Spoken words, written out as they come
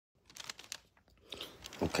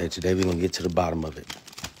Okay, today we're going to get to the bottom of it.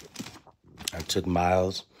 I took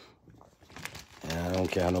Miles, and I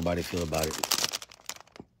don't care how nobody feel about it.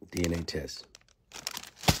 DNA test.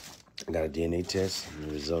 I got a DNA test, and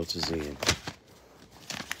the results is in.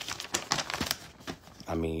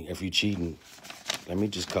 I mean, if you're cheating, let me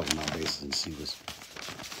just cover my bases and see what's...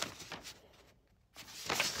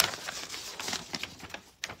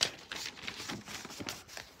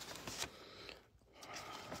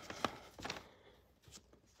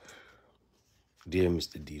 Dear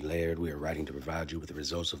Mr. D. Laird, we are writing to provide you with the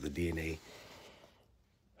results of the DNA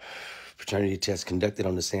paternity test conducted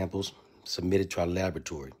on the samples submitted to our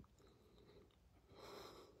laboratory.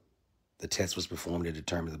 The test was performed to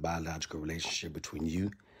determine the biological relationship between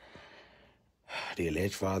you, the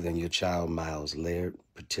alleged father, and your child, Miles Laird.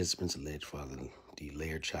 Participants: alleged father, D.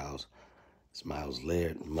 Laird, child, Miles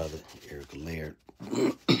Laird, mother, Erica Laird.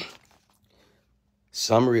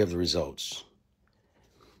 Summary of the results.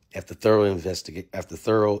 After thorough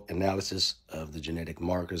analysis of the genetic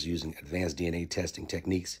markers using advanced DNA testing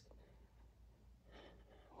techniques,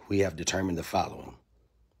 we have determined the following.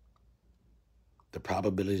 The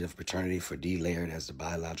probability of paternity for D. Laird as the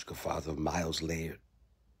biological father of Miles Laird.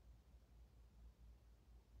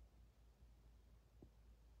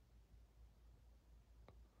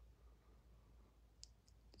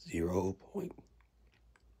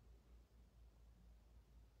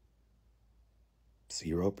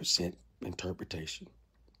 .0% interpretation.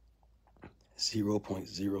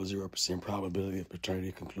 0.00% probability of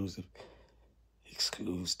paternity conclusive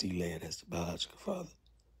excludes D. Laird as the biological father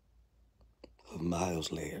of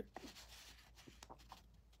Miles Laird.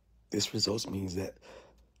 This result means that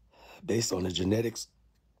based on the genetics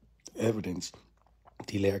evidence,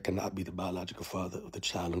 D. Laird cannot be the biological father of the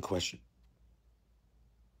child in question.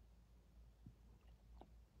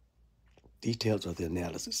 Details of the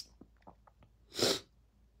analysis.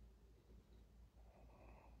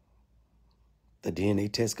 The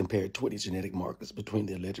DNA test compared 20 genetic markers between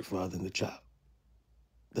the alleged father and the child.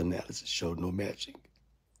 The analysis showed no matching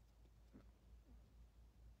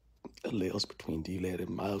alleles between D. Laird and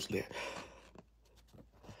Miles Laird,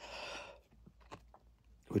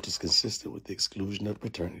 which is consistent with the exclusion of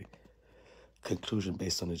paternity. Conclusion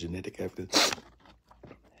based on the genetic evidence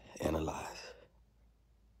analyzed.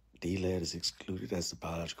 D. Laird is excluded as the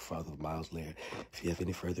biological father of Miles Laird. If you have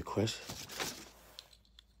any further questions,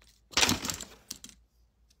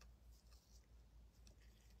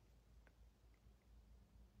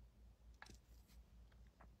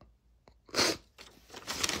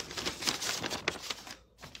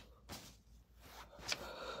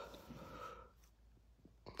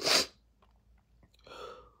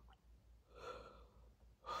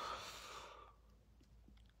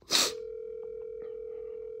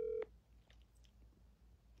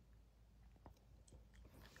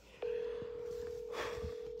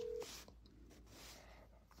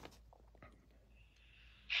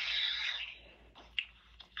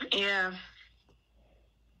 Yeah.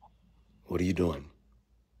 what are you doing?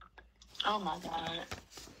 Oh my God.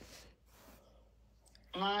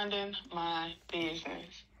 Minding my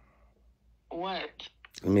business. What?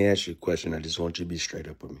 Let me ask you a question. I just want you to be straight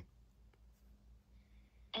up with me.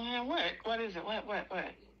 What? What is it? What?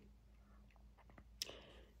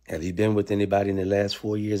 Have you been with anybody in the last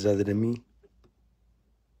 4 years other than me?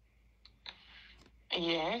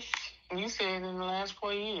 Yes. You said in the last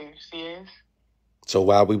 4 years, yes. So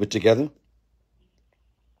while we were together?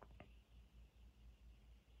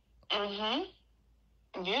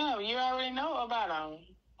 Yeah, you already know about them.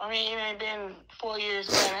 I mean, it ain't been 4 years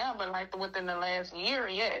flat out, but like within the last year,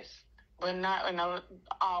 yes. But not in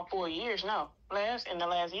all 4 years, no. In the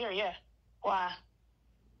last year, yeah. Why?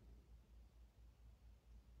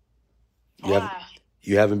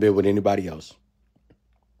 You haven't been with anybody else?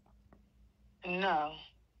 No.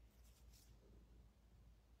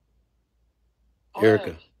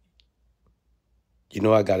 Erica, you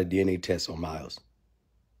know I got a DNA test on Miles.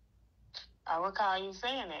 I recall you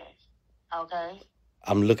saying that. Okay.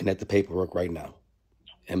 I'm looking at the paperwork right now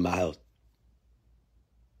in my house.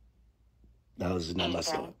 Miles is not my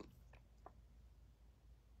son.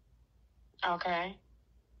 Okay.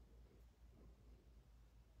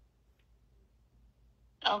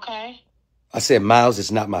 Okay. I said Miles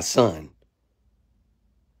is not my son.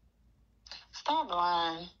 Stop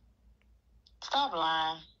lying. Stop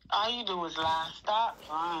lying. All you do is lie. Stop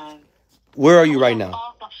lying. Where are you right now?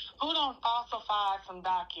 Who done falsified some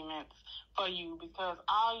documents for you? Because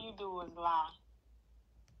all you do is lie.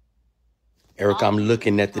 Eric, I'm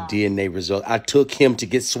looking at the DNA result. I took him to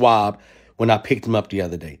get swabbed when I picked him up the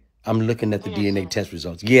other day. I'm looking at the DNA test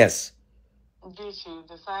results. Yes. Get you.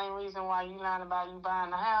 The same reason why you lying about you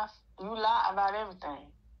buying a house. You lie about everything.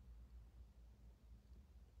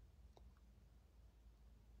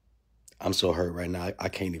 I'm so hurt right now. I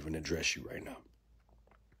can't even address you right now.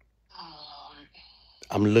 Oh, Lord.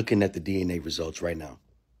 I'm looking at the DNA results right now.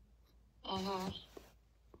 Mm-hmm.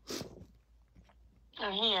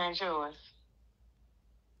 And he ain't yours.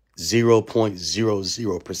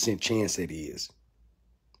 0.00% chance that he is.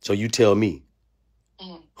 So you tell me,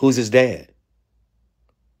 who's his dad?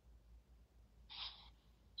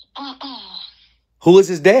 Who is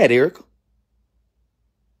his dad, Erica?